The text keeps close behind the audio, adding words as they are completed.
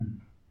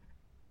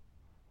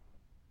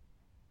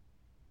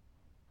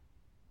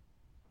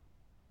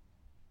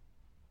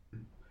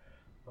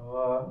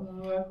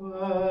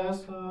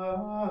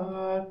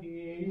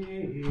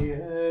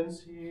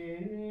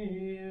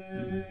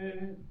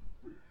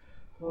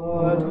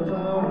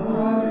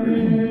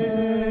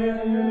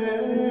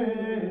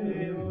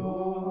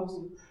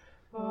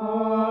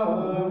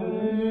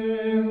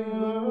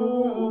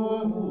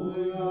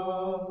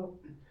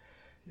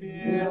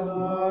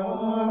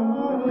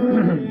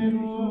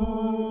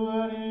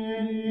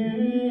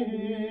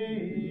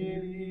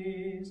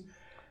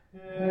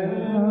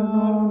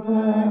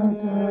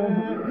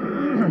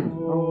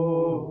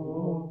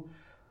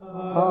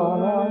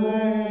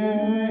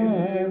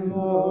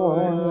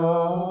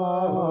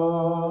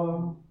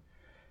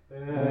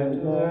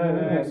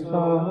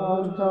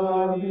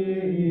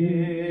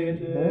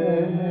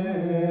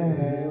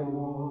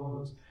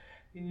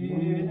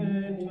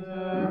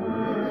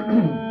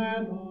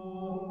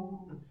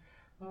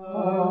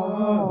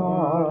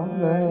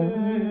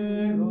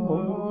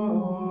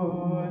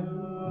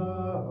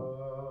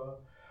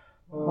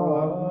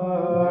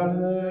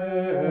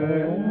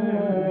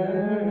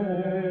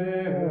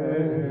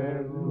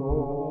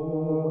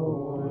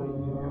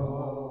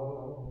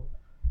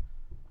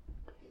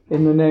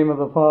In the name of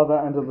the Father,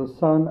 and of the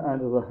Son,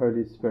 and of the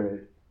Holy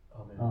Spirit.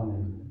 Amen.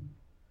 Amen.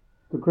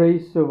 The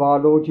grace of our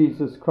Lord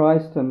Jesus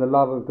Christ, and the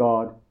love of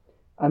God,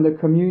 and the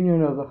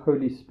communion of the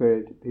Holy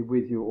Spirit be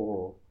with you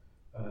all.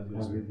 And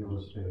with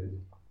your spirit.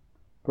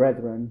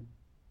 Brethren,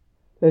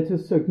 let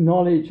us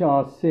acknowledge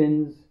our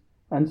sins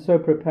and so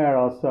prepare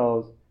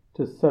ourselves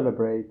to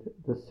celebrate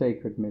the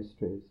sacred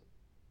mysteries.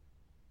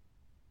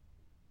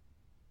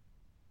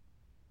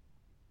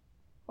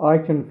 I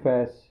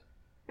confess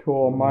to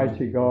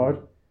Almighty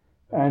God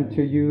and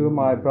to you,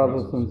 my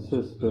brothers and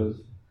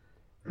sisters,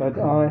 that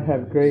I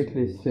have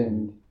greatly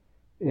sinned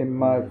in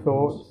my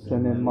thoughts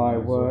and in my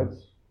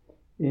words,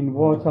 in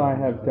what I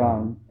have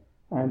done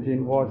and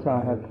in what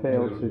I have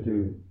failed to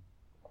do.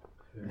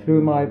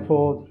 Through my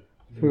fault,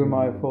 through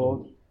my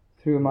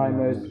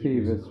most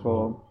grievous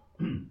fault.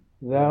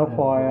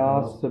 Therefore I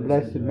ask the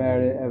Blessed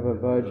Mary, ever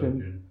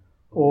Virgin,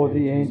 all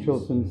the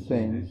angels and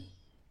saints,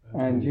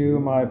 and you,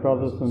 my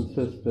brothers and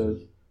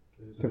sisters,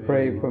 to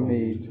pray for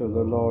me to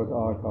the Lord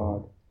our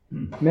God.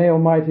 May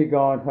Almighty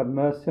God have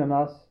mercy on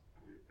us,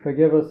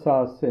 forgive us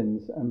our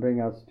sins, and bring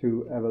us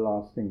to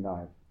everlasting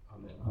life.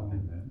 Amen.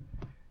 Amen.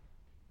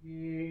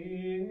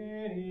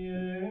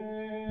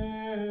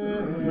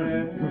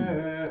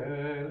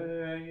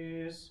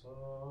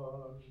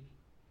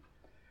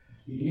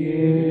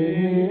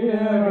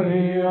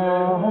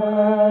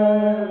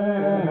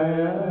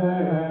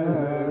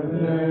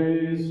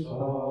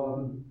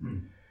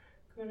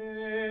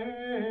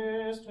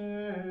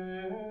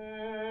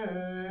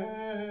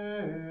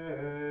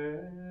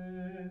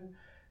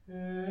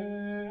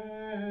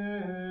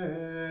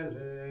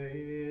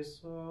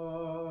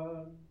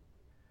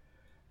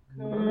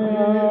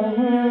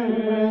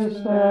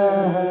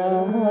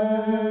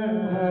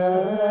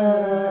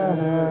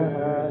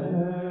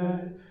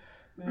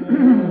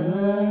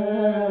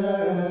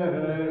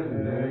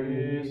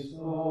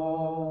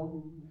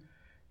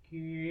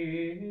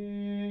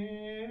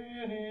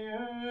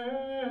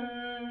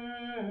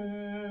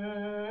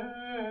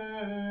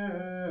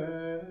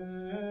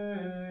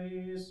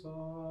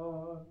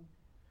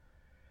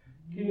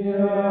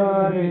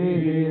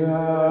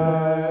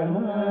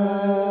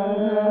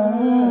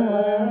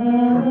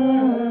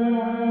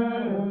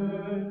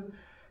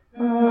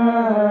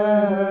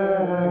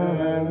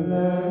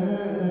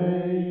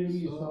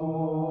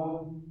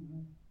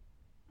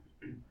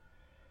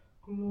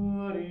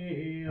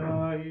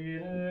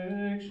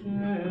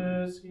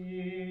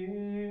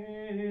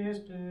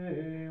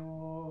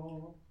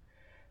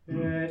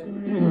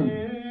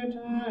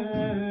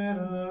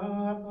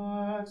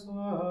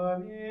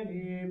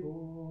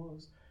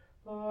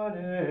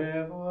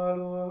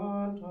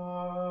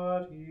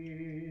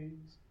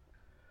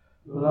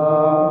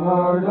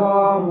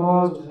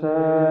 Laudamus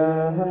te,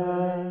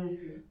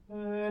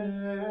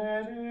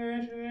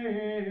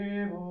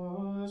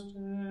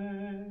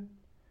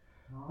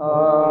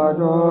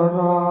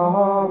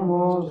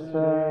 adoramus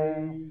te,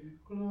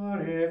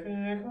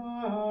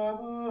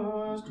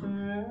 glorificamus te,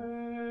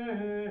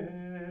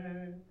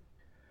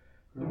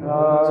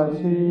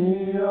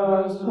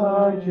 gratias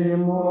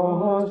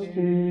agimus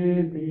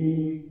tibi,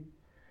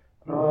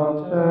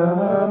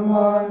 propter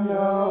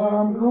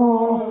magnam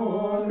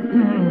gloriam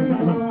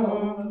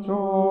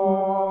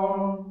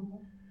tuam.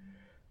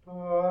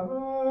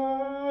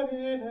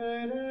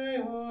 Domine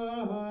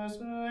Deus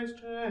ex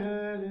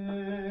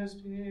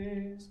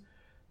celestis,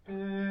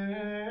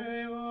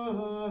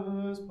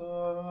 Deus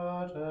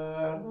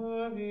Pater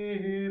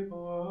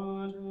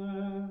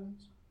omnipotens,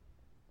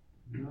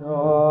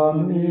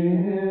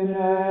 Domine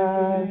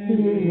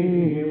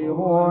Filio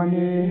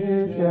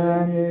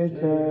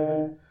unigenite,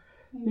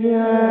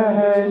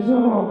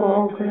 Iesu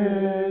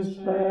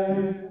Christe,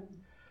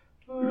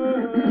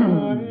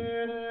 Domine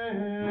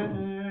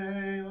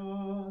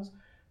Deus,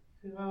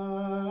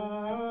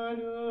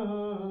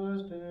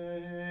 Fiadus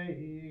Dei,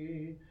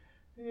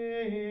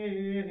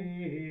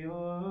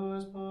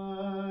 Filius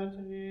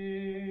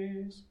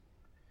Patris,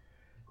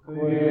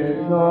 quid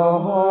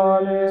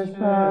nollis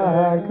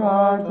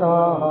peccata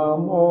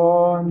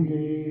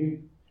mundi,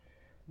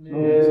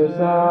 misericors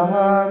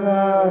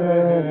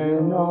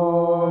miserere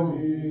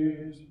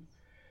nobis,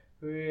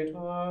 qui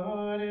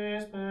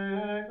todis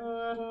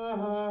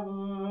peccata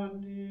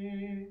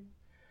mundi,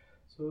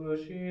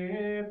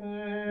 suscipe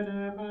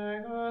de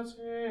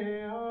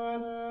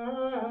peccationem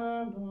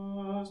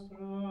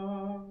nostra.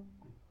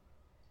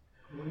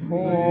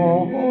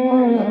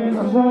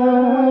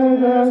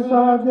 Sedes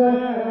ad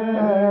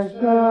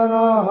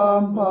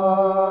exteram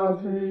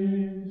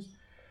patris,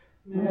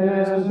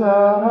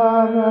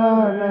 miserere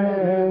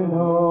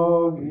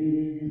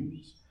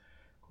nobis,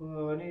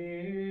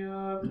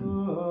 Quoniam tu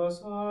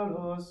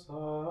salus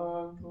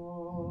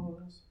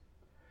sanctus,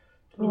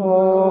 tu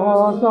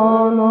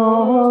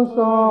salus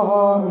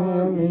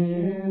dominus,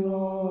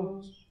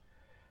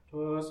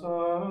 tu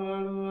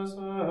salus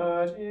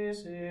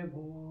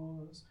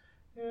agissimus,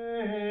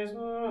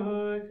 Iesu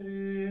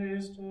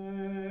Christe,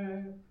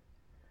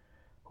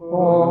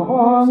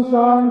 quam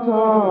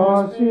sancto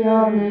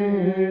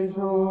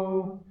spiritu,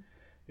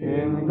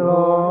 in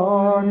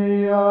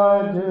gloria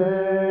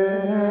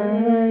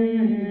Dei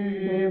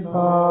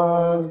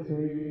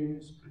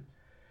Patris.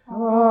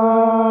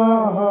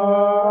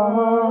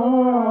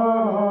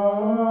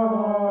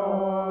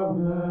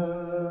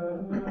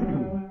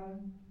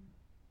 Amen.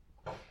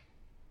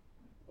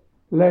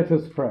 Let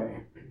us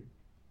pray.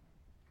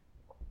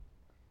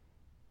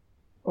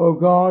 O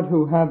God,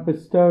 who have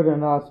bestowed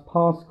on us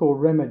paschal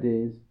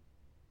remedies,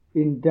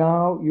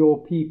 endow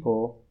your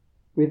people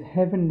with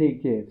heavenly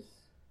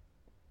gifts,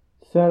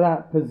 so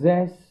that,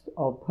 possessed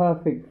of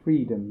perfect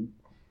freedom,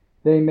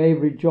 they may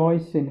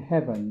rejoice in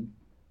heaven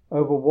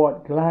over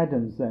what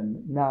gladdens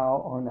them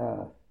now on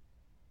earth.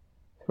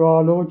 Through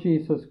our Lord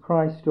Jesus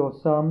Christ, your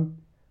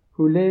Son,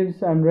 who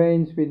lives and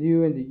reigns with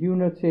you in the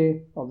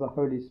unity of the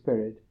Holy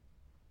Spirit,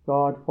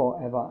 God for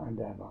ever and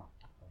ever.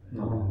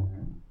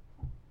 Amen.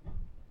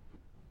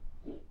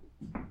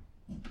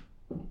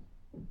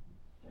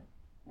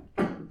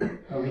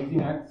 A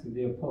reading Acts of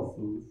the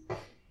Apostles.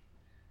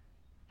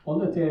 On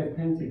the day of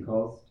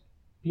Pentecost,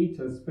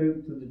 Peter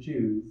spoke to the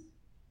Jews.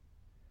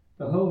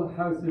 The whole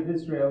house of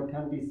Israel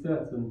can be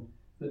certain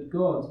that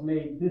God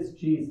made this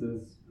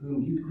Jesus,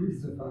 whom you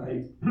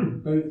crucified,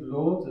 both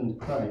Lord and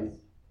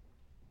Christ.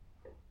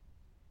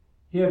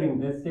 Hearing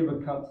this, they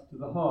were cut to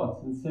the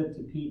heart and said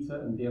to Peter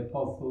and the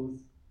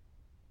apostles,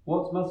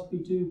 "What must we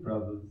do,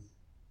 brothers?"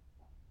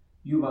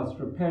 "You must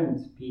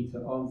repent,"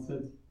 Peter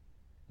answered,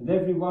 "and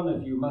every one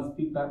of you must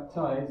be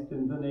baptized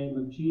in the name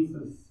of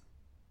Jesus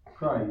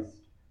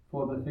Christ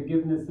for the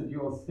forgiveness of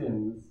your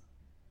sins,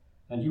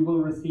 and you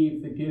will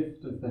receive the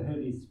gift of the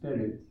Holy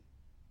Spirit.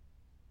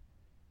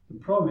 The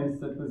promise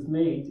that was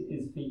made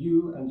is for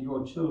you and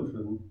your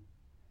children,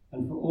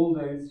 and for all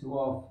those who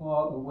are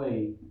far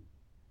away,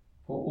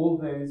 for all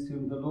those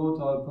whom the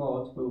Lord our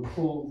God will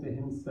call to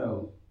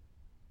himself."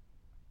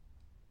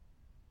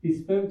 He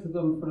spoke to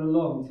them for a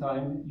long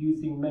time,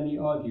 using many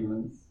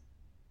arguments,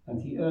 and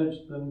he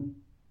urged them,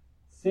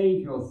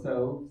 "Save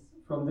yourselves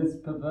from this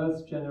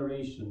perverse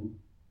generation."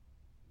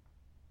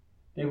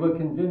 They were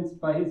convinced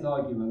by his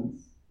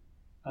arguments,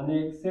 and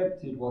they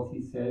accepted what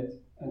he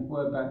said and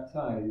were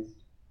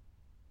baptized.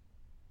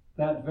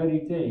 That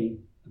very day,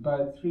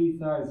 about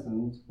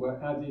 3,000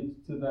 were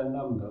added to their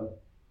number.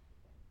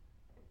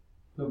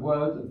 The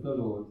word of the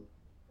Lord.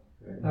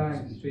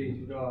 Thanks be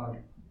to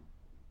God.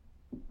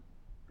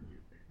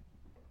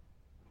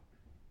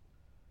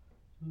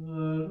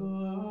 The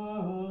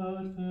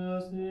Lord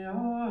fills the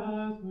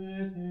earth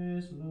with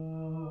his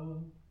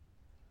love.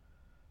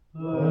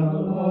 The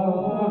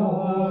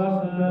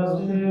Lord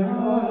fills the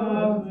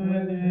earth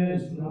with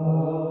his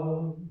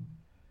love.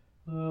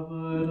 The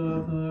word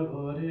of the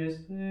Lord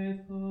is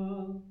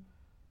faithful,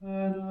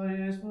 and all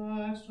his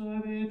works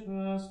to be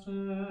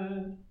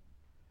trusted.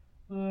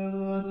 The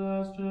Lord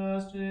loves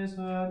justice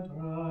and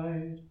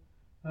right,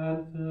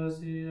 and fills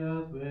the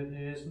earth with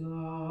his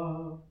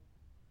love.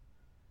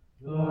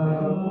 The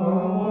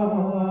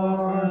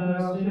Lord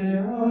fills the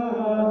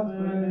earth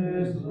with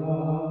his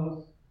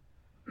love.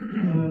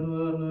 The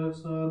Lord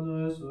looks on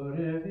those who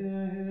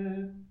revere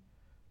him,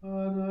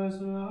 on those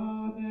who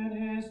hope in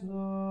his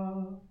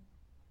love,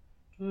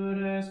 to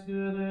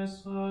rescue their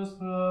souls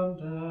from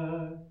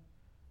death,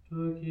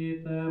 to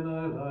keep them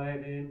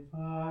alive in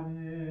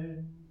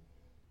famine.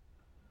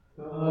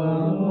 The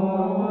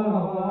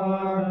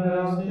Lord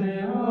fills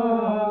the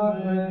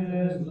earth with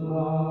his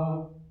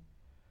love.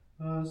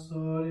 Our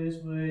soul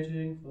is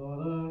waiting for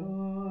the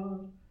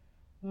Lord.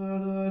 The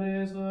Lord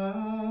is our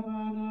help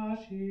and our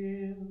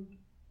shield.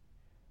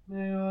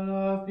 May your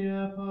love be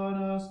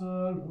upon us,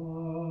 O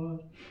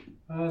Lord,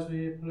 as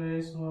we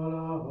place all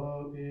our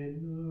hope in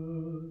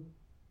you.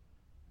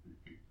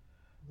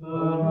 The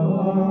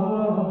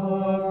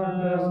Lord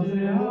fills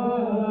the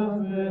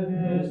earth with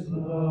his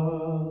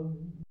love.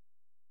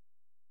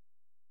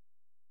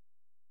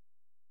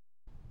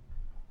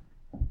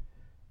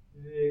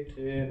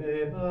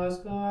 Victime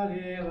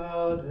Pascali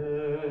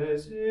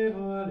laudes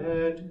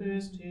evolent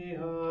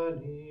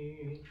Christiani.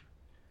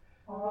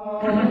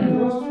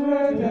 Agnus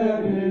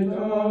retemit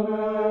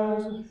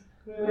omnes,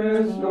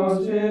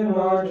 Christus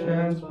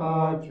innocens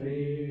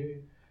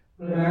Patri,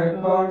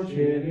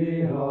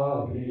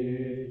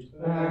 reconciliavit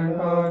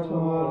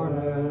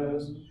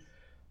peccatores,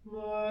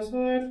 mas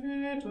et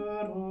vita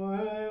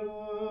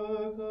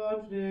noelo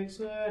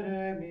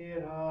conflixere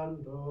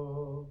mirando,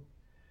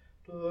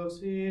 dux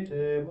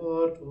vitae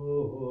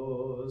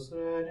mortuos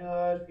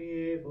regnat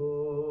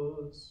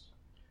vivos.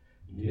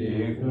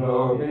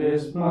 Digno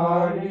vis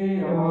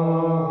Maria,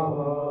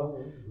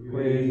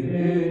 qui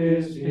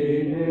vivisti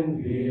in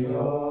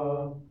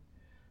via,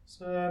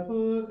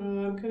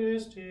 sepulchrum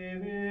Christi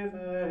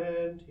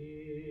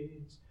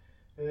viventis,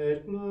 et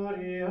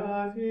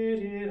gloria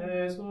Filii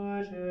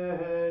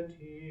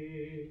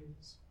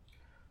resurgentis.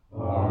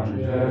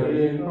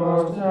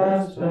 Angelicos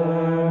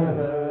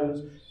estes,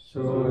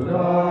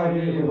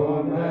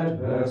 sudarium et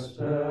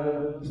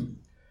vestes,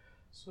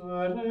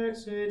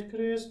 Surrexit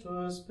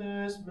Christus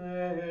spes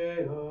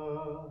mea,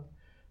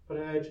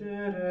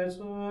 precedet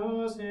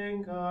suos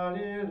in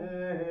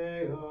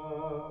Galilea.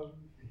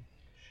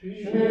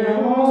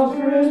 Scimus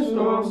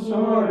Christum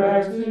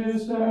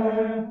surrexiste,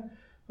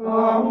 a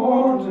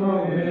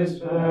mortum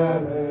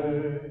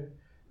mispere,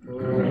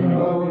 cum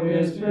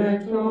nobis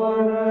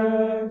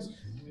victorex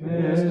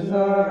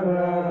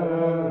miserere.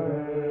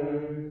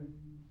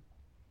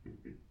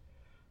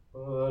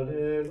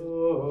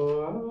 Alleluia.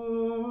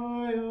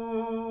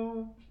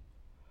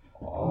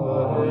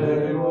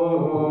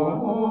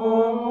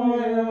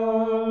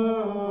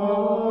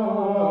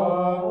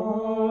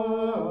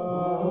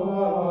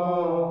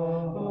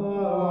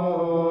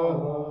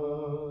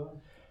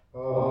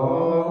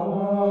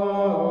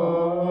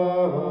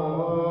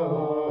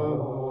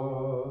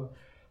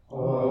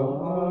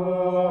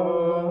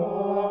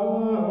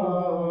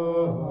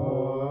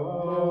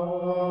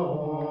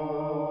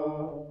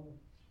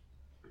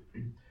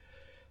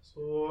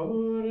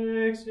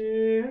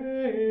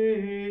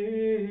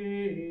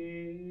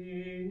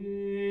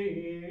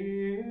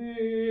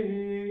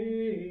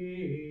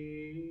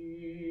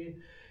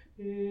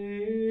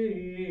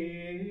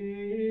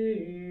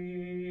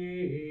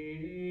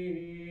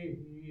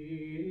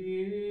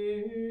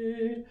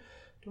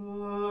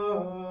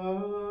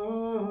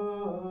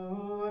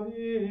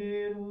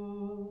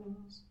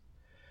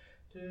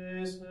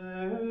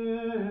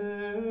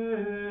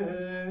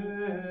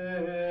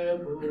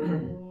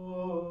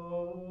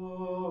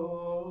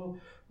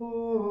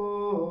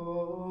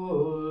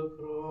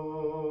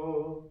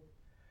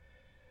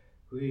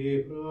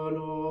 Qui pro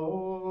nobis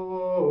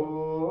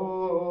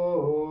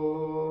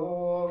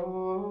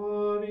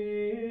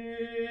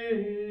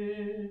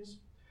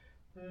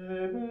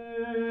pedit,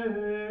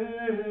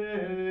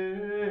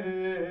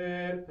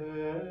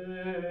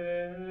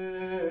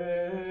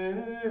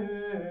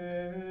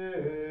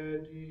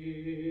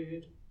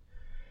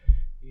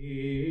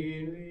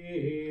 in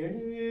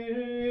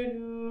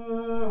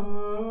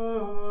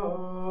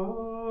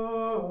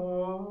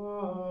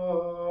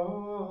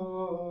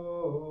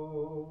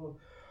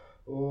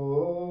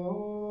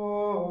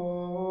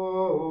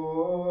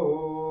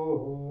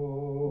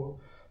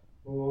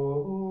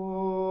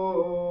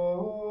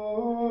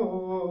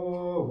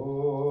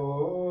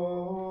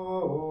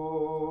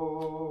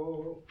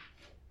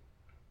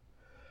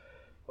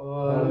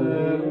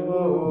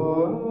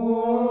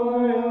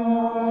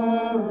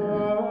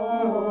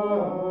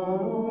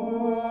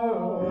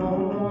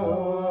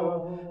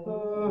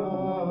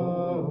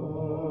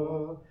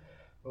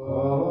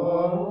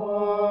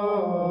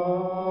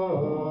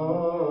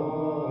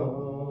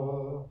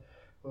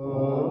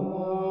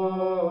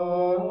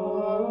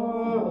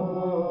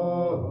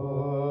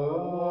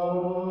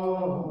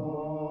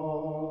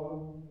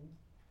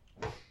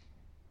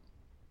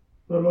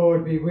The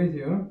Lord be with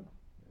you.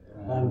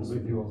 And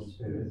with your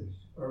spirit.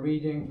 A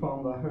reading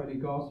from the Holy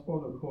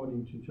Gospel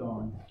according to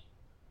John.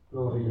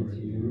 Glory to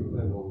you,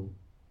 O Lord.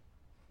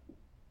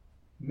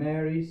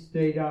 Mary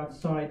stayed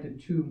outside the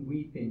tomb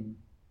weeping.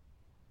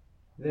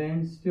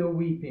 Then, still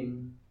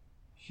weeping,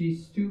 she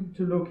stooped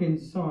to look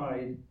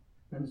inside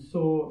and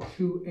saw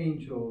two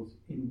angels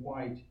in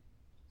white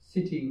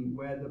sitting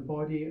where the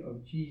body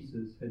of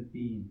Jesus had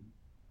been,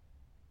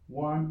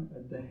 one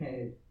at the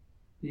head,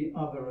 the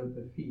other at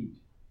the feet.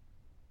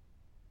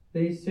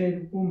 They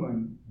said,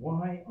 "Woman,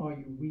 why are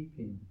you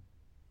weeping?"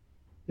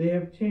 "They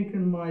have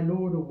taken my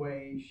Lord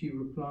away," she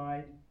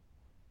replied,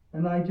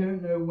 "and I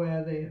don't know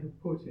where they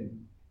have put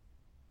him."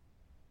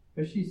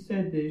 As she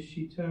said this,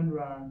 she turned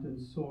round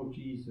and saw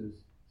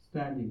Jesus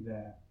standing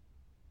there,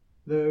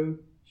 though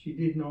she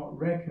did not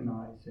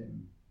recognize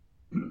him.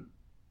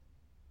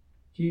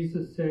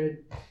 Jesus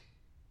said,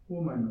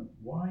 "Woman,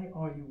 why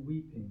are you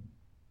weeping?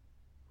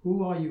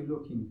 Who are you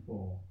looking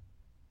for?"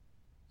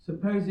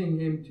 Supposing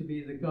him to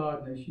be the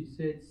gardener, she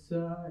said,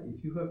 "Sir,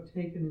 if you have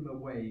taken him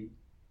away,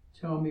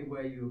 tell me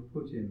where you have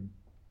put him,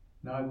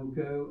 and I will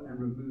go and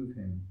remove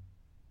him."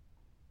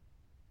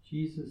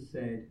 Jesus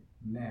said,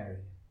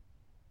 "Mary."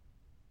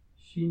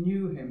 She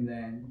knew him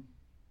then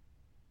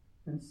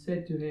and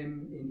said to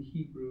him in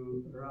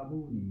Hebrew,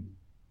 "Rabboni,"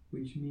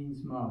 which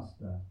means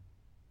master.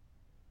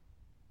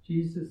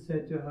 Jesus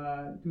said to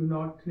her, "Do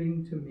not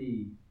cling to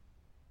me,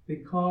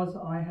 because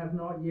I have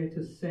not yet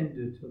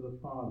ascended to the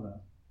Father.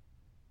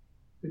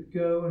 But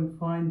go and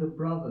find the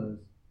brothers,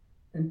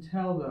 and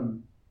tell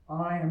them,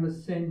 I am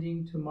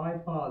ascending to my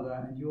Father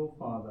and your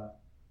Father,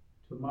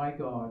 to my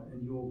God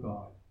and your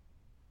God."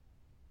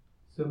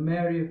 So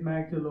Mary of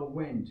Magdala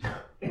went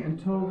and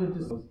told the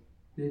disciples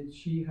that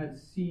she had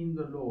seen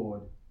the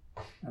Lord,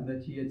 and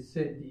that he had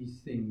said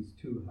these things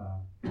to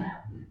her.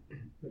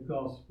 The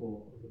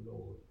Gospel of the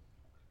Lord.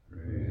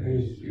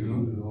 Praise to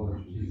you,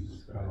 Lord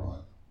Jesus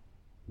Christ.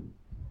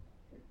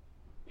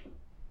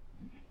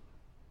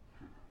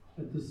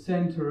 At the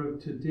center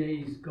of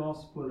today's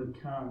Gospel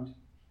account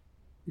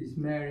is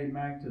Mary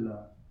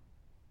Magdala,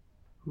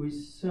 who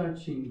is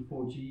searching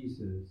for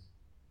Jesus.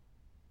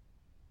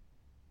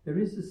 There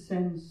is a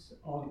sense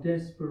of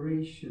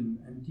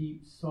desperation and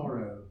deep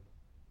sorrow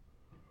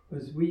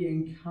as we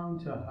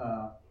encounter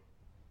her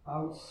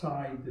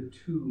outside the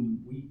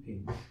tomb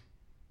weeping.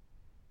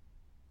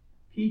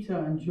 Peter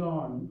and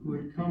John, who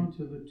had come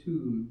to the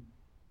tomb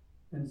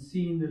and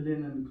seen the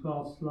linen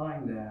cloths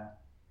lying there,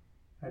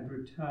 had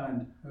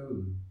returned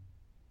home.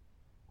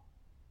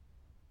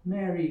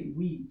 Mary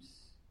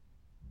weeps,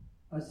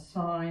 a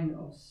sign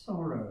of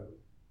sorrow,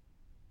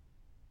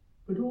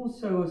 but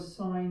also a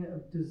sign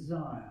of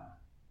desire,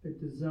 a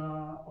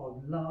desire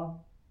of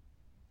love,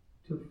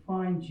 to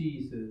find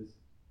Jesus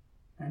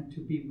and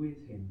to be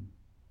with him,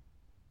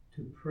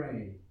 to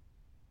pray.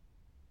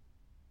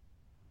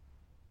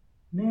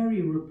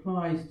 Mary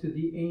replies to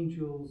the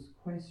angel's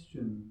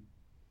question,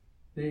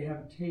 "They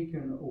have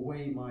taken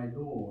away my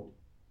Lord,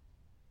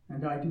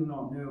 and I do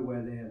not know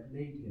where they have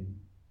laid him."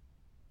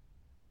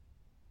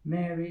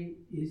 Mary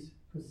is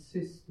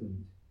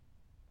persistent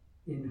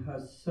in her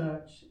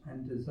search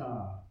and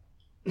desire.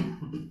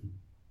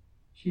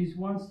 She's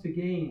once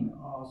again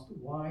asked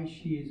why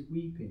she is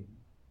weeping.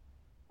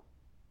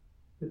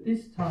 But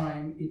this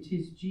time it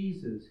is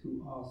Jesus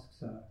who asks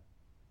her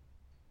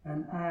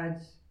and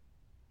adds,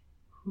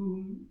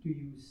 "Whom do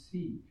you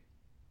seek?"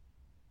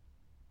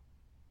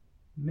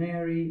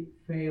 Mary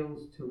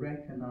fails to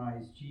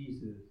recognize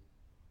Jesus,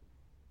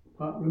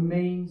 but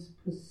remains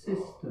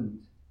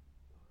persistent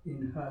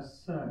in her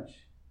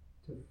search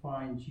to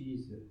find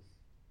Jesus.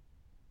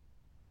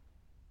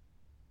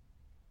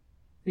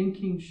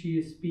 Thinking she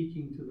is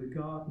speaking to the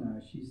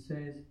gardener, she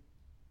says,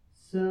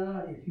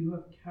 "Sir, if you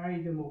have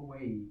carried him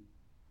away,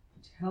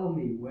 tell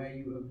me where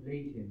you have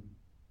laid him,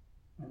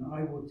 and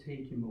I will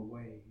take him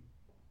away."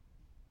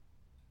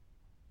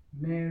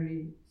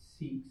 Mary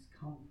seeks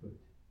comfort.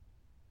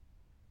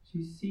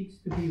 She seeks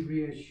to be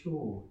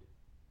reassured.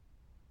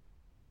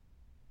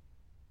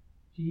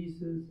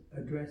 Jesus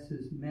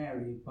addresses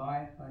Mary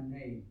by her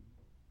name.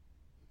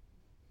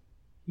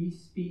 He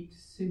speaks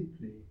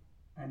simply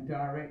and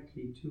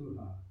directly to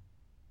her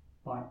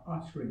by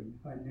uttering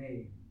her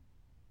name,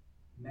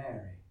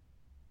 Mary.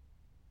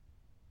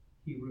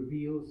 He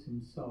reveals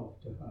himself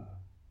to her.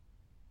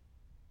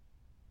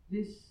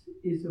 This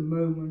is a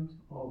moment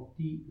of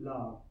deep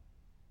love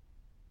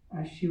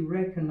as she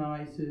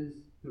recognizes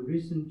the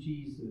risen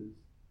Jesus.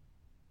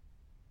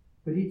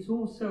 But it's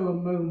also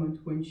a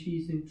moment when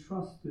she's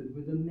entrusted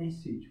with a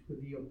message for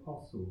the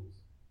apostles.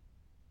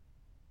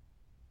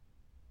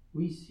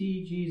 We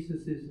see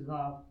Jesus'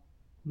 love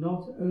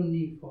not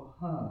only for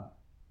her,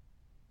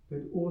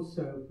 but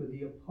also for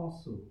the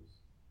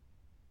apostles,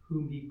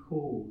 whom he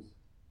calls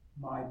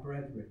my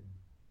brethren.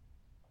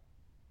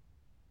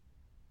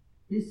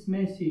 This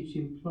message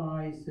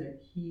implies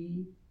that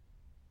he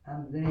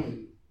and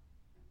they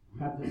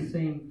have the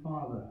same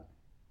Father,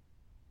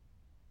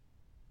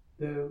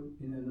 though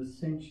in an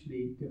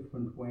essentially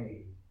different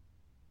way.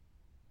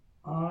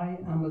 I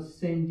am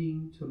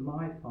ascending to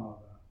my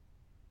Father,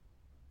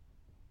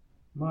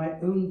 my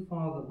own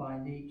Father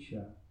by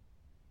nature,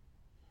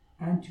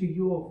 and to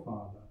your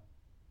Father,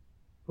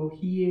 for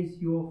he is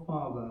your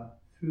Father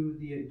through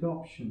the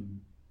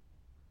adoption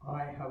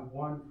I have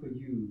won for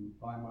you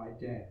by my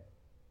death.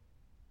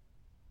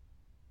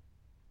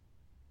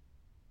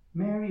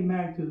 Mary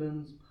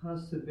Magdalene's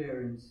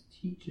perseverance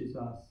teaches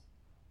us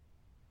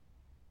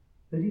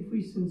that if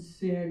we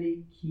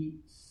sincerely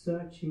keep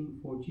searching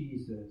for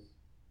Jesus,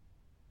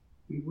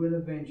 we will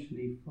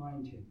eventually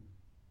find him.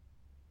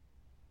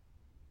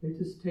 Let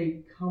us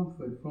take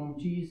comfort from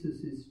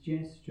Jesus'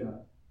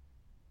 gesture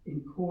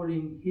in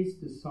calling his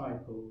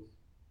disciples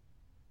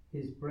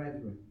his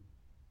brethren,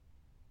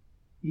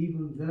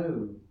 even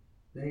though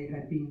they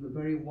had been the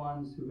very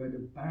ones who had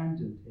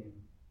abandoned him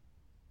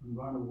and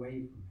run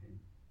away from him.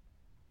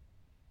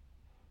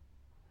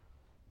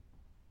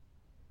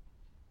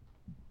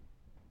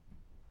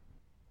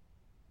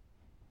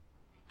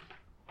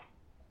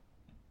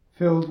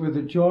 Filled with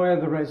the joy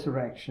of the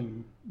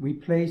resurrection, we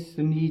place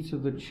the needs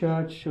of the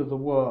church, of the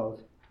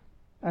world,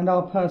 and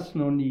our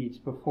personal needs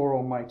before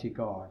Almighty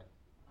God.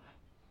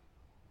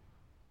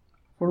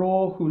 For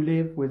all who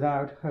live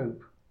without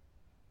hope,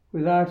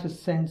 without a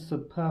sense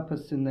of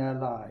purpose in their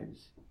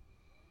lives,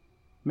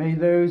 may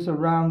those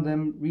around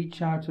them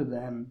reach out to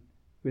them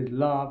with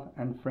love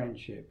and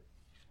friendship.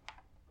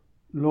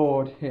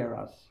 Lord, hear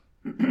us.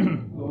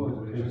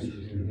 Lord,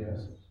 graciously hear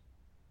us.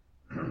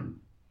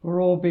 For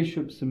all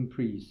bishops and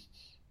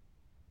priests,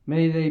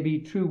 may they be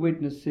true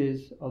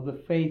witnesses of the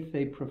faith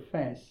they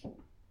profess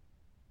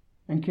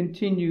and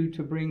continue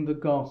to bring the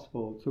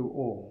gospel to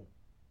all.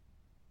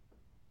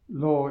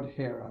 Lord,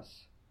 hear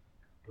us.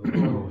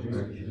 Lord,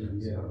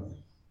 hear us.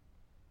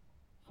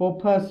 For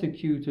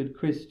persecuted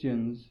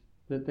Christians,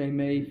 that they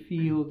may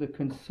feel the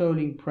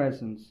consoling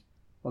presence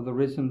of the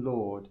risen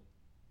Lord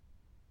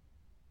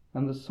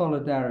and the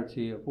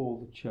solidarity of all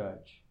the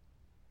Church.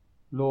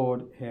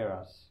 Lord, hear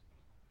us.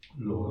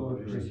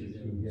 Lord, hear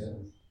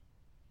us.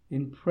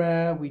 In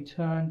prayer we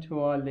turn to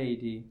Our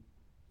Lady,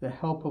 the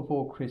help of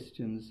all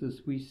Christians,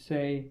 as we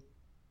say,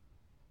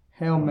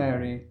 Hail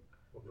Mary,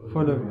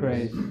 full of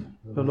grace,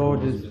 the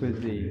Lord is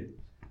with thee.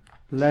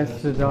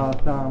 Blessed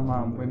art thou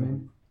among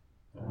women,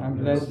 and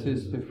blessed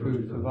is the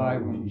fruit of thy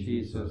womb,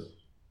 Jesus.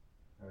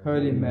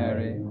 Holy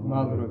Mary,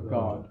 Mother of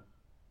God,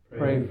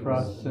 pray for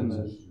us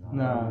sinners,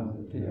 now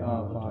and at the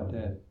hour of our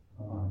death.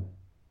 Amen.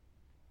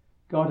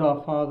 God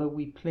our Father,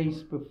 we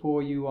place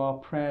before you our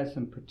prayers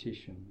and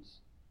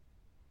petitions.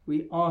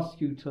 We ask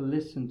you to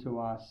listen to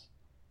us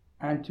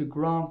and to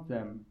grant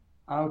them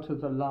out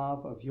of the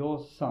love of your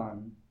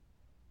Son,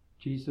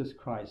 Jesus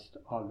Christ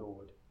our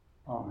Lord.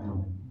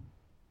 Amen.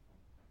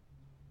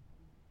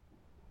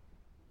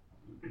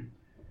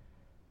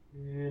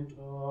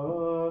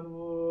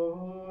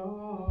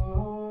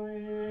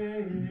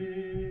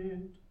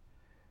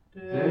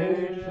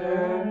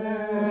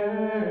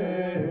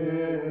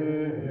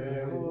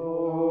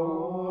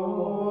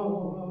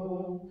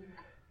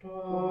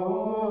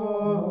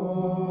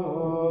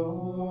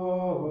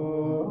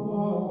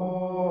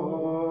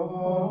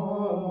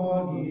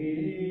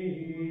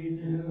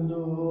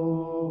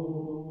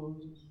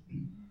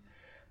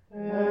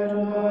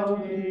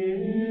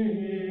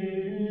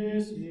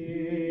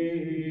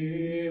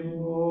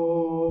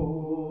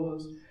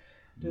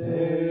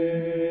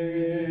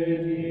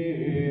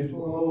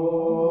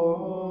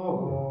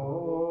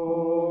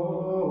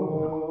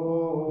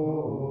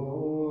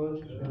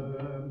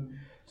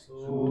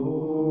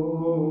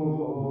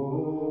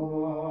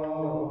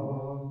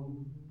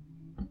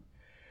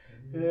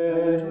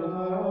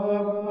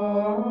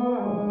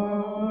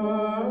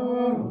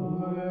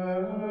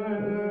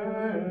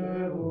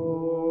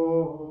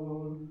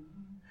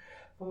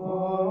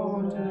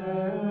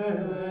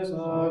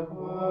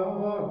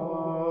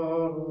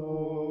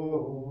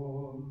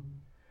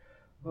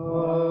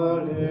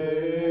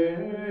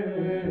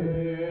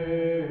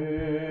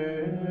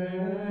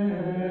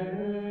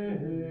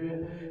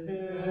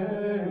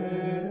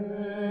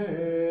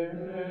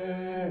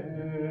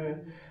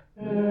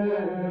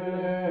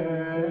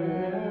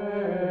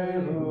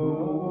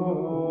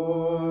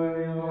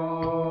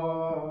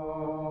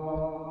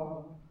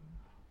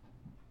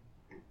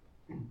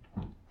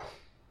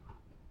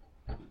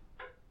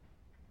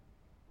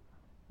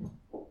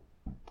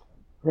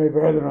 Pray,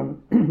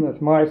 brethren,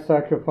 that my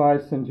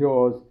sacrifice and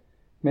yours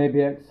may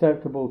be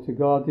acceptable to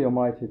God the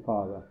Almighty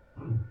Father.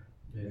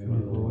 May the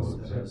Lord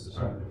accept the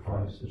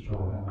sacrifice at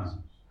your hands,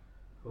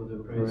 for the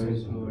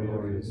praise and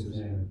glory of his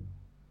name,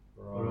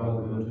 for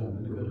our good and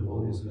the good of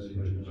all his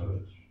holy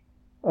church.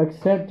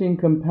 Accept in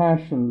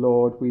compassion,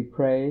 Lord, we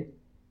pray,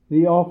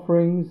 the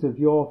offerings of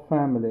your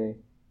family,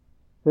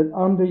 that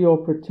under your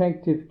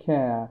protective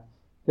care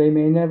they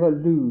may never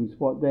lose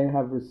what they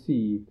have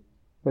received,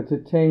 but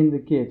attain the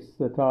gifts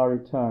that are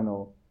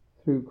eternal,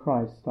 through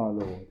Christ our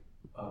Lord.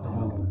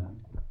 Amen.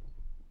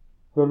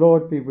 The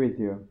Lord be with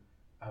you.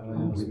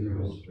 And with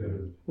your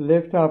spirit.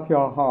 Lift up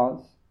your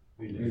hearts.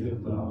 We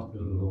lift them up to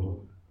the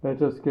Lord.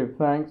 Let us give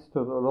thanks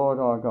to the Lord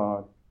our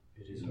God.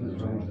 It is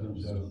right and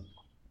just.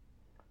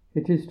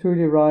 It is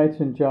truly right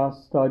and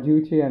just, our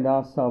duty and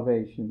our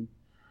salvation,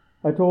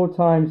 at all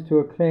times to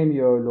acclaim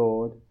you, O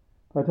Lord,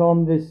 but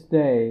on this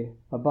day,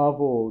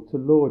 above all, to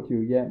laud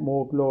you yet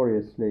more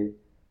gloriously,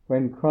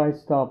 when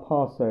Christ our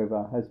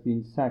Passover has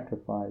been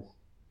sacrificed.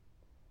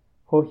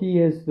 For he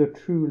is the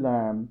true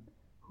Lamb,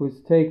 who has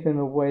taken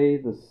away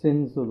the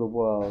sins of the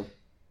world.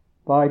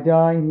 By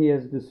dying he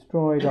has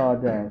destroyed our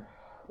death,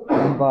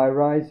 and by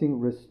rising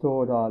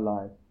restored our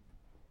life.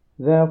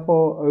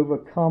 Therefore,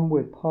 overcome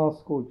with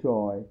paschal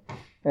joy,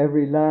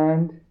 every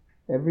land,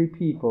 every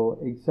people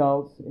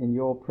exults in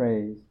your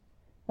praise,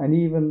 and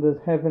even the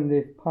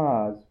heavenly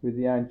powers with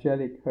the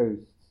angelic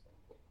hosts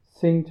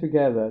sing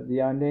together the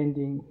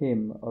unending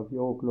hymn of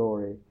your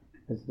glory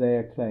as they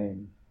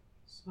acclaim.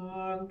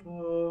 Sanctus,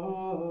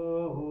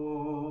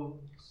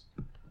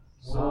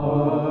 Sanctus,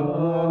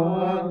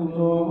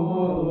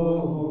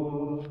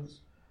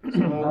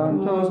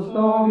 Sanctus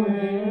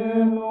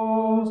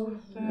Dominus,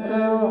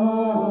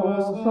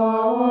 Deus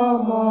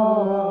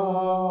Sabaoth,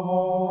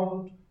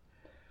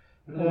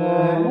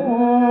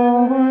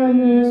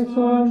 Plenius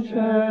in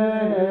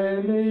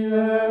caeli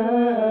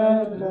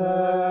et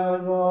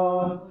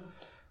terra,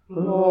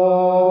 gloria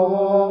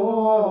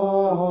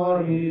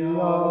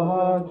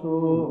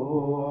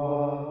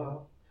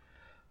tua.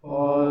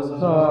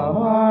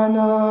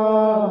 Hosanna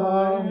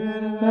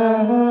in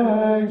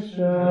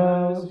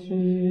excelsis.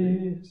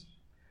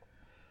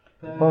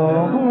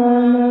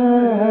 Benedictus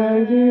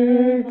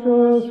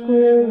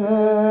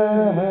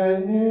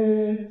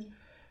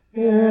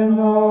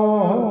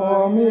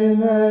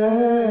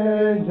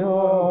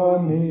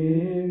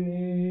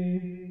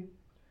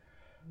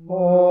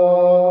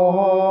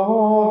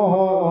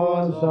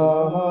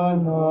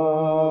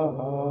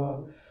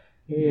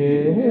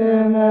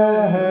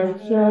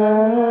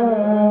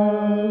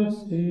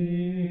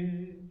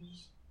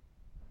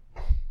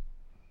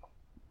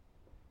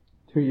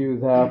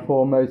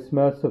therefore, most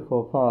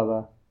merciful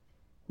Father,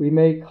 we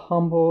make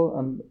humble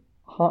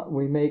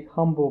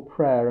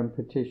prayer and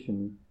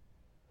petition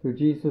through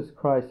Jesus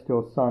Christ,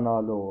 your Son,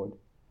 our Lord,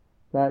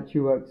 that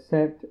you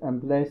accept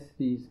and bless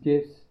these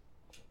gifts,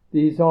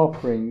 these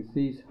offerings,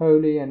 these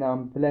holy and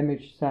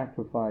unblemished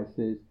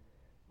sacrifices,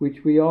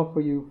 which we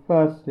offer you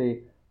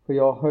firstly for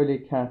your Holy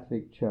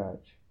Catholic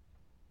Church.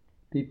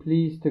 Be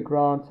pleased to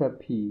grant her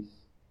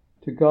peace,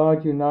 to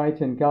guard,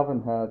 unite and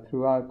govern her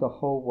throughout the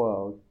whole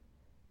world,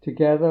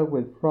 together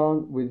with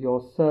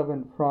your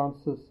servant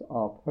Francis,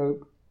 our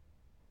Pope,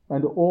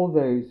 and all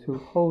those who,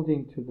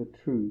 holding to the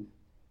truth,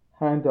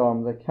 hand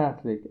on the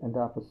Catholic and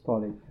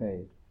Apostolic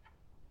faith.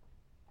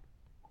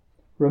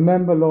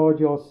 Remember, Lord,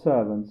 your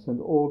servants and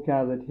all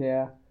gathered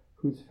here,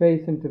 whose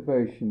faith and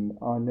devotion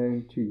are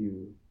known to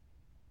you.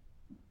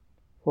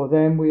 For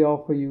them we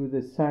offer you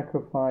this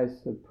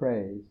sacrifice of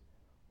praise,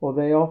 or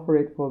they offer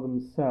it for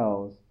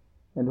themselves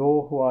and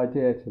all who are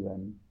dear to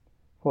them,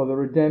 for the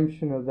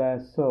redemption of their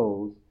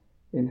souls,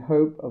 in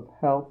hope of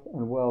health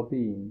and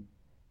well-being,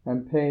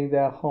 and paying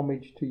their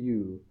homage to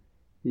you,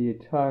 the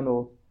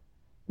eternal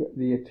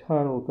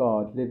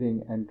God,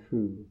 living and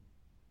true.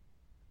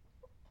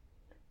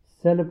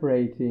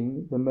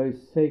 Celebrating the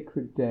most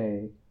sacred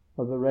day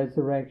of the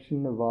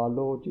resurrection of our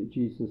Lord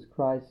Jesus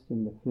Christ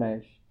in the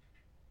flesh,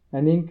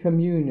 and in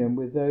communion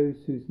with those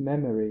whose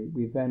memory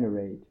we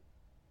venerate,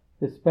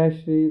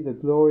 especially the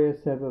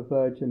glorious ever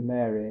Virgin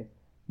Mary,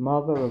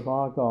 Mother of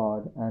our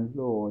God and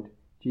Lord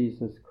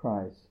Jesus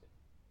Christ,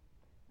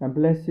 and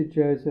blessed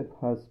Joseph,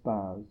 her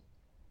spouse,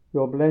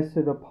 your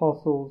blessed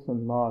apostles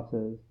and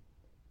martyrs,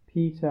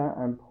 Peter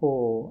and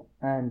Paul,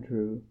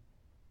 Andrew,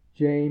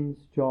 James,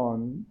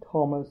 John,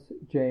 Thomas,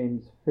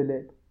 James,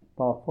 Philip,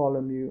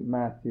 Bartholomew,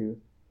 Matthew,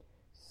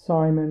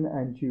 Simon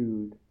and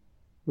Jude,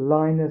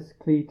 Linus,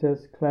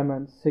 Cletus,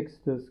 Clement,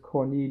 Sixtus,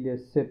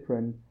 Cornelius,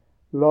 Cyprian,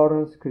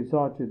 Lawrence,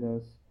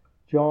 Chrysogonus,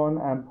 John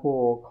and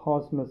Paul,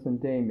 Cosmas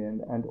and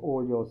Damian, and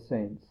all your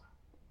saints.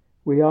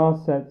 We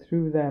ask that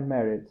through their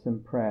merits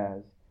and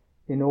prayers,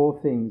 in all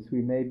things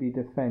we may be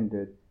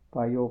defended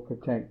by your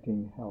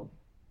protecting help.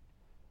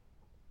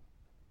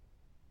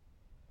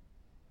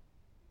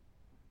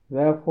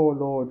 Therefore,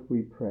 Lord,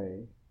 we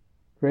pray,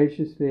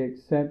 graciously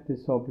accept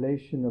this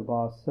oblation of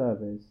our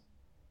service,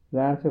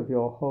 that of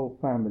your whole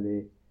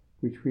family,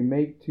 which we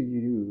make to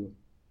you,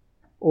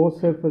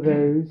 also for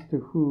those to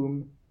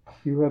whom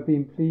you have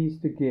been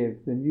pleased to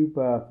give the new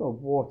birth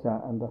of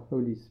water and the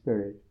Holy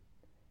Spirit,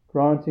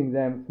 granting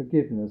them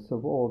forgiveness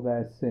of all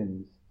their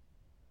sins.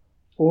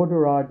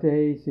 Order our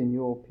days in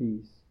your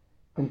peace,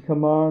 and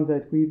command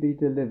that we be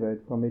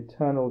delivered from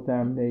eternal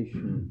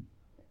damnation,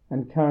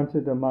 and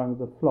counted among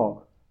the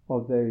flock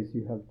of those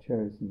you have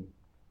chosen.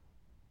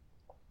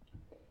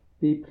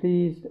 Be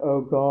pleased,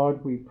 O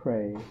God, we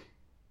pray,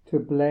 to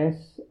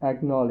bless,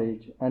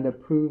 acknowledge, and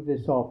approve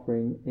this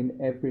offering in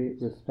every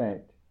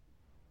respect.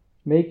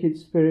 Make it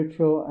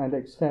spiritual and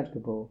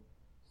acceptable,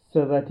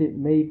 so that it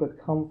may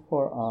become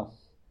for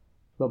us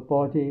the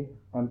body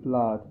and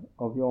blood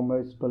of your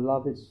most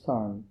beloved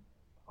Son,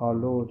 our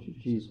Lord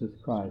Jesus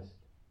Christ.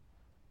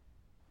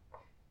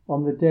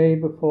 On the day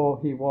before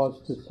he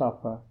was to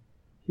suffer,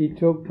 he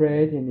took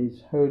bread in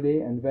his holy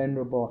and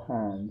venerable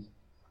hands,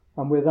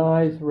 and with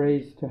eyes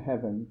raised to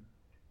heaven,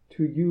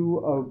 to you,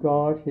 O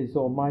God, his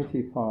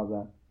almighty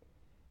Father,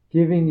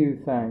 giving you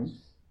thanks,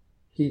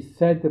 he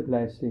said the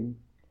blessing,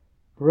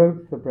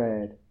 broke the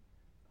bread,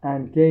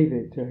 and gave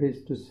it to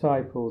his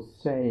disciples,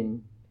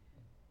 saying,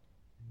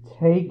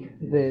 "Take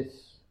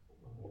this,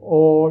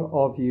 all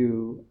of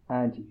you,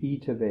 and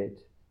eat of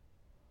it,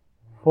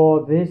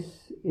 for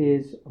this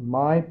is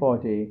my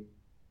body,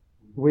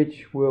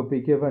 which will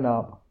be given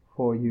up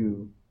for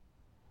you."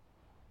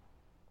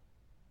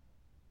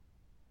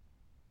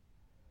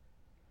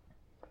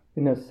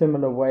 In a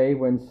similar way,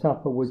 when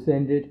supper was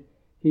ended,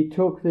 he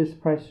took this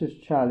precious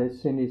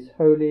chalice in his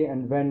holy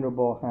and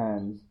venerable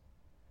hands,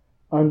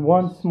 and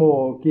once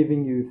more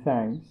giving you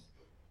thanks,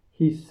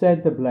 he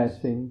said the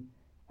blessing,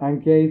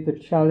 and gave the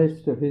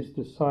chalice to his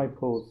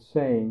disciples,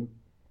 saying,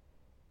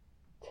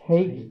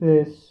 "Take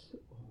this,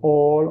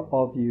 all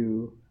of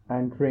you,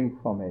 and drink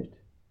from it.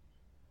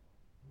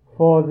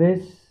 For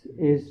this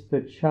is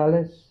the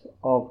chalice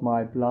of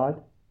my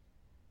blood,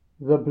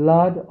 the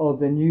blood of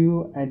the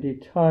new and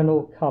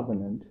eternal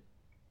covenant,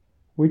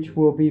 which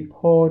will be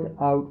poured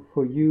out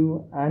for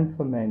you and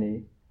for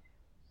many,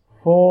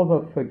 for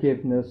the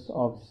forgiveness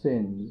of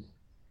sins.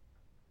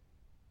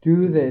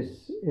 Do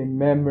this in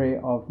memory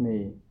of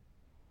me."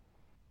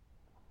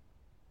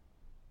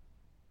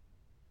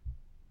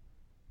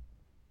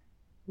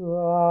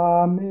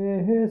 The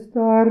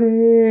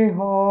mystery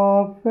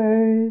of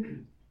faith.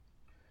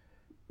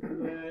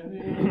 When we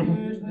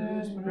eat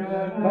this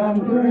bread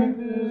and drink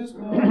this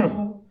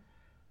cup,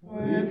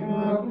 we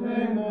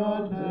proclaim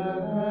your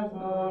death, O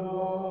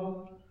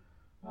Lord,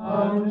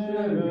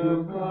 until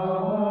you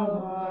come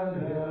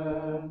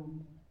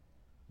again.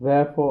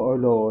 Therefore, O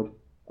Lord,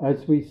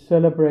 as we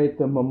celebrate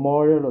the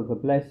memorial of the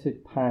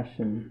blessed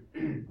Passion,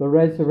 the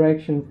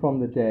resurrection from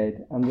the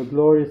dead, and the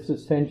glorious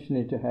ascension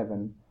into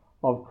heaven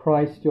of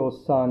Christ your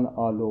Son,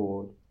 our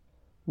Lord.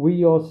 We,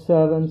 your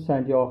servants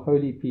and your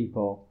holy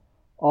people,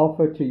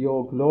 offer to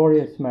your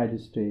glorious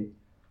majesty,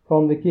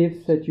 from the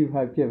gifts that you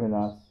have given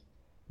us,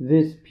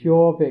 this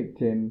pure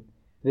victim,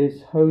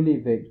 this holy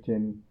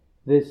victim,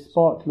 this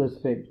spotless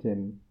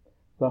victim,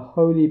 the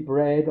holy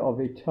bread of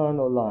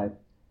eternal life,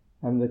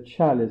 and the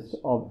chalice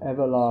of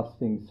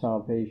everlasting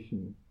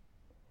salvation.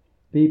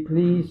 Be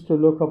pleased to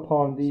look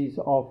upon these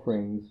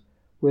offerings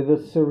with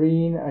a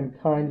serene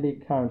and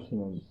kindly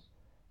countenance,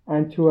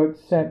 and to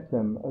accept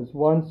them as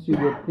once you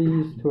were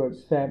pleased to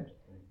accept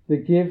the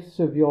gifts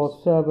of your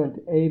servant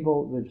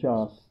Abel the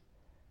just,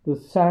 the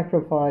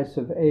sacrifice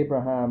of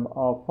Abraham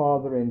our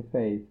father in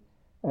faith,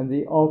 and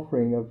the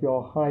offering of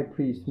your high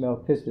priest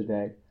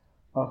Melchizedek,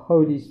 a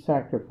holy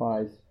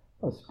sacrifice,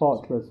 a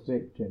spotless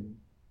victim.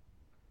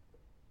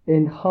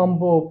 In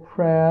humble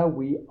prayer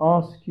we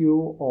ask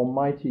you,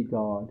 Almighty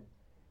God,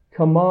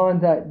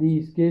 command that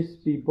these gifts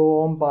be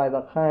borne by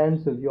the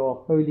hands of your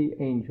holy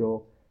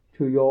angel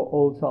to your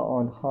altar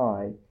on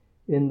high,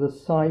 in the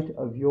sight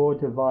of your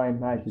divine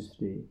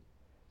majesty,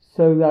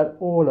 so that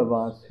all of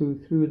us who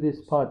through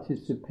this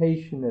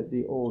participation at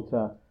the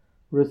altar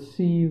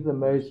receive the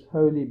most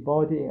holy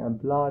body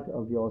and blood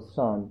of your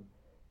Son,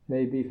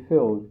 may be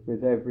filled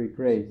with every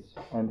grace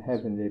and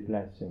heavenly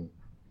blessing.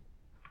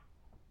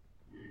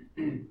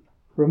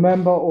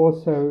 Remember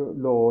also,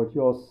 Lord,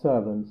 your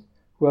servants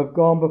who have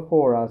gone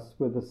before us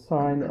with a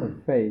sign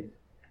of faith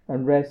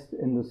and rest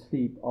in the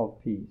sleep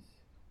of peace.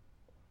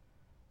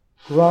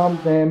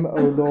 Grant them, O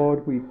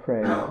Lord, we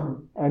pray,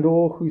 and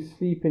all who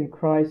sleep in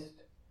Christ,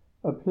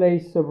 a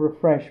place of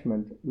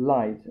refreshment,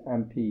 light,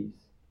 and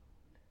peace.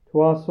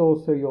 To us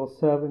also, your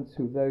servants,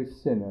 who though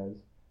sinners,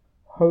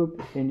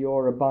 hope in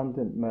your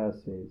abundant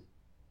mercies.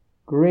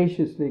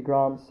 Graciously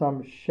grant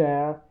some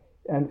share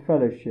and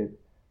fellowship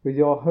with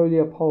your holy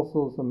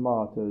apostles and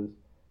martyrs,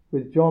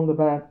 with John the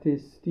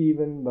Baptist,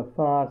 Stephen,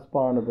 Matthias,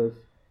 Barnabas,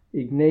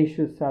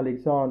 Ignatius,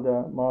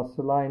 Alexander,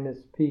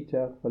 Marcellinus,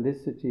 Peter,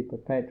 Felicity,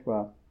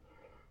 Perpetua,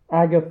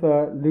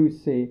 Agatha,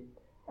 Lucy,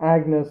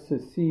 Agnes,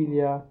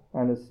 Cecilia,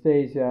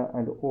 Anastasia,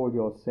 and all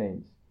your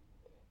saints.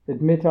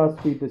 Admit us,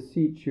 we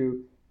beseech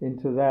you,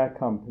 into their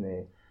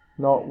company,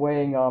 not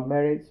weighing our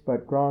merits,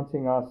 but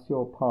granting us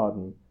your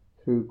pardon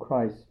through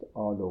Christ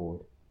our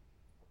Lord,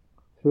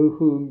 through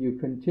whom you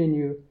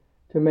continue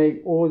to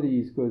make all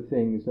these good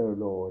things, O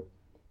Lord.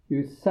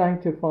 You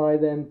sanctify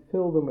them,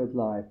 fill them with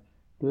life,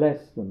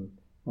 bless them,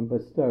 and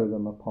bestow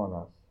them upon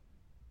us.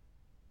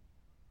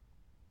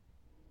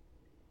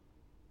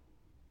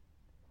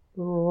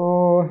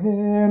 Through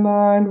him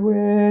and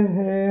with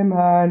him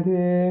and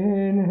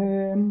in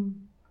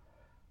him,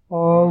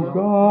 O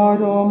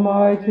God,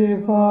 Almighty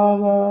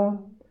Father,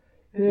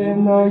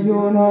 in the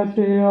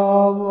unity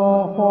of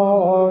the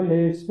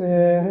Holy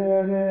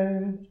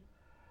Spirit,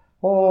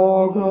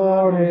 all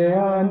glory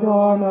and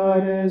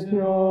honor is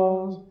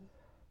yours,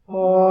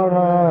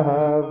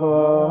 forever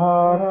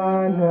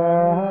and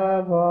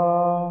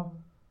ever.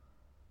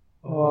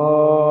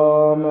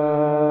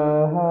 Amen.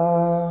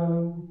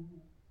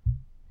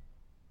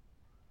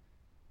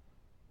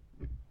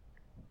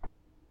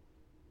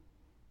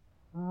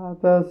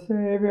 At the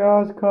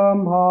Saviour's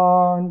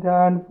command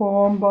and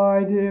formed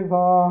by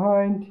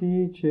divine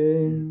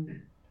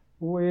teaching,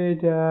 we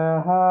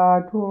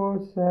dare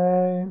to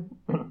say,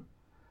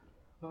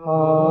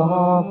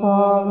 Our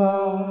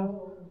Father,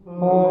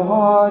 who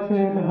art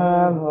in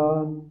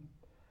heaven,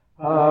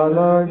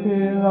 hallowed be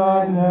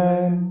thy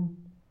name.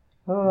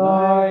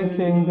 Thy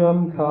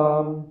kingdom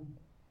come,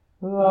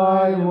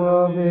 thy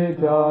will be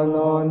done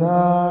on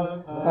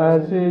earth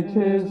as it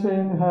is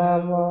in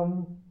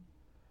heaven.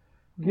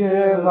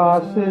 Give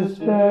us this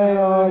day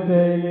our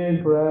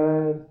daily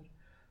bread,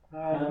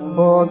 and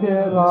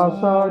forgive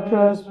us our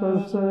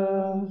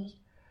trespasses,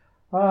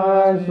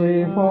 as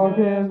we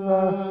forgive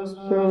those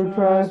who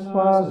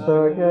trespass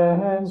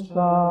against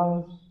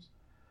us.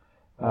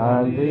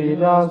 And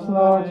lead us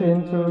not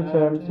into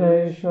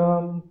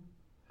temptation,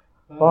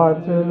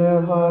 but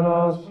deliver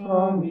us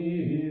from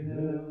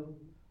evil.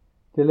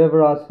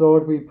 Deliver us,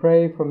 Lord, we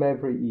pray, from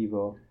every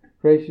evil.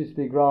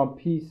 Graciously grant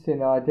peace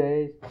in our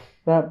days,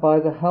 that by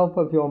the help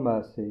of your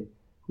mercy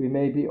we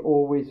may be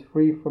always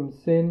free from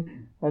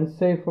sin and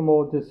safe from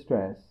all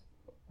distress,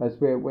 as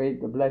we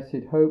await the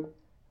blessed hope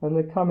and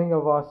the coming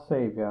of our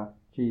Saviour,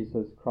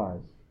 Jesus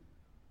Christ.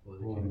 For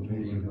the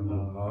kingdom,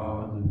 the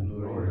power, and the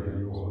glory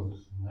are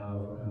yours,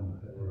 now and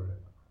forever.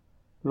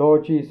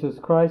 Lord Jesus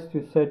Christ,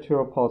 who said to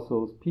your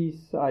apostles,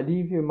 Peace I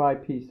leave you, my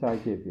peace I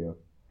give you,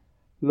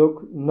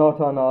 look not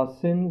on our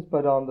sins,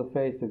 but on the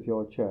faith of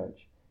your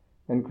church,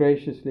 and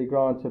graciously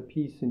grant a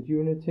peace and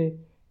unity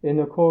in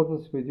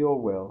accordance with your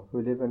will,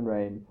 who live and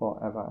reign for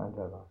ever and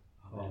ever.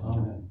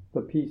 Amen.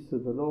 The peace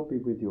of the Lord be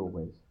with you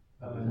always.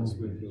 And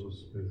with your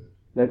spirit.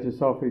 Let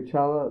us offer each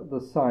other the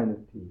sign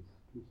of peace.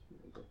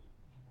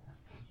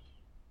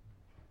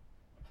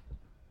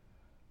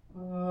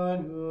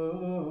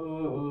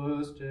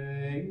 Agnus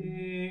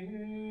Dei,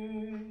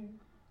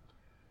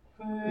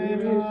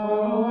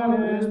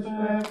 Creatoris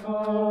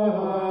peccata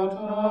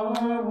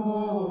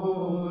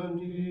mundi,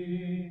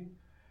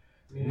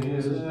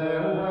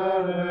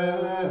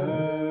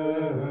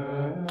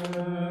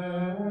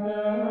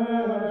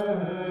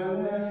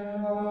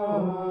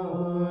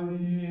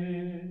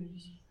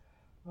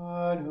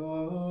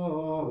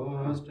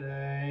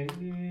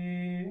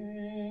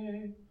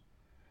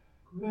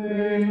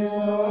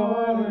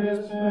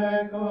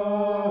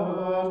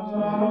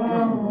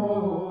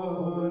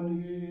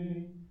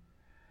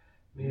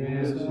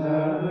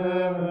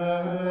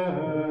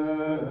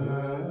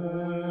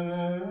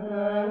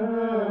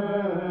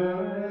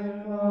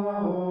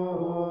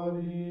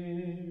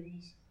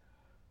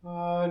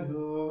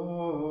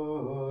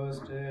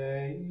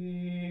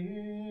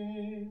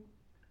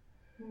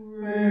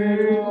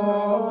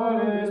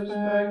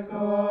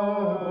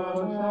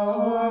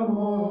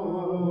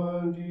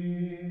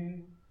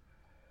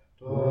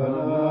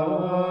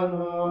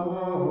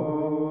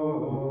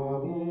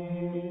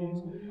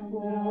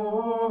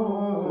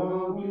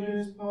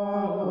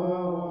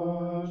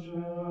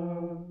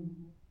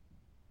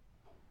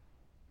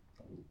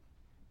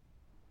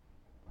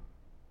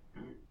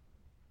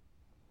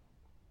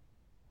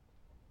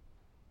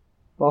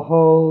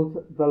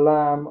 Behold the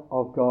Lamb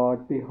of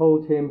God,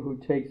 behold him who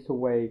takes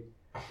away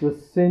the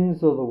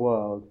sins of the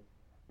world.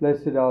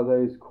 Blessed are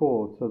those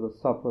called to the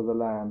supper of the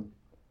Lamb.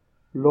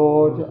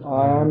 Lord,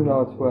 I am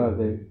not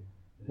worthy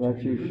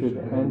that you should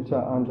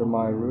enter under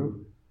my roof,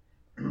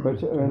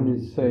 but only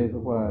say the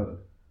word,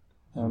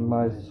 and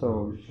my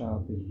soul shall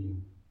be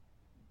healed.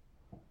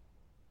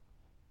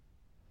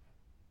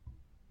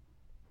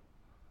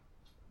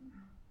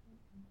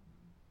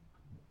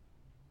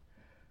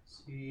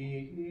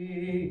 Sic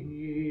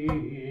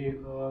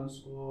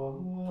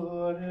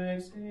consor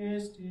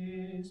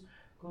existis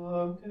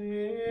cum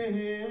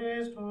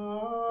Christo,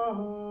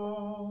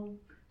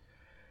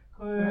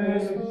 quae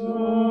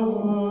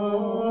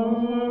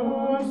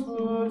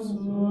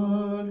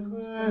sunt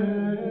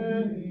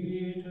credite,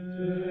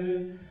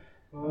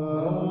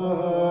 Alleluia.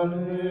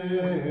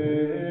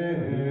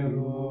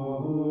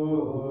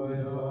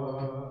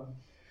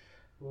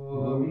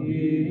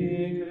 Ubi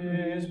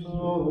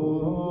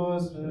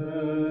Christus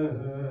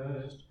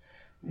est,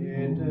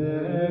 in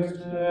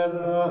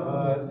dexterra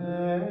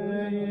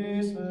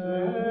Dei sedens,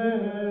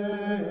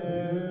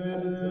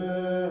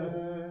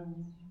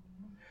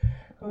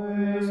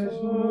 quae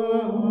sunt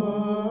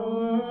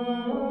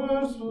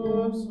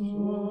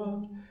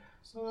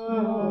sapite,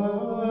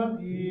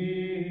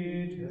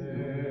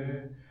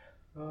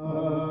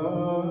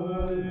 Alleluia.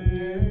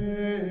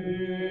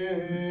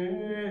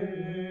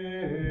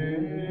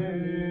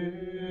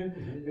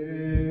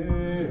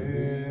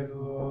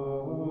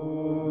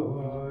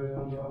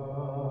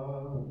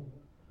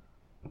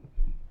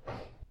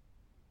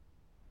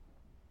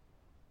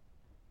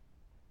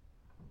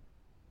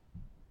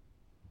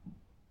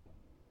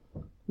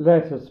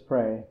 Let us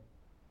pray.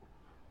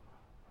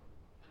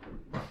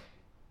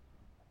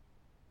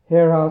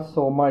 Hear us,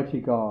 Almighty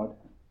God,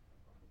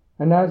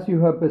 and as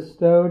you have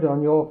bestowed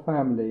on your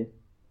family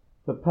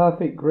the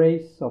perfect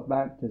grace of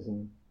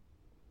baptism,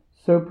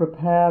 so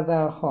prepare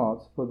their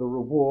hearts for the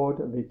reward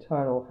of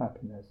eternal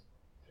happiness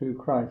through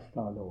Christ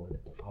our Lord.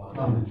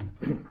 Amen.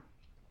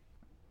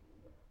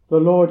 The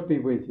Lord be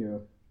with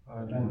you.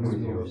 And with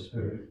your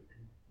spirit.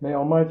 May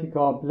Almighty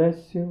God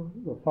bless you,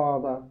 the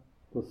Father,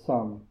 the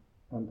Son,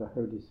 and the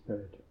Holy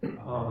Spirit.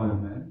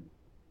 Amen.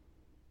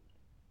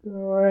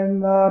 Go in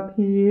the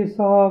peace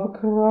of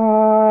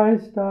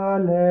Christ.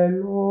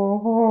 Alleluia.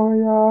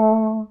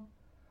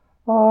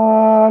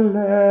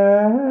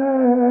 Alleluia.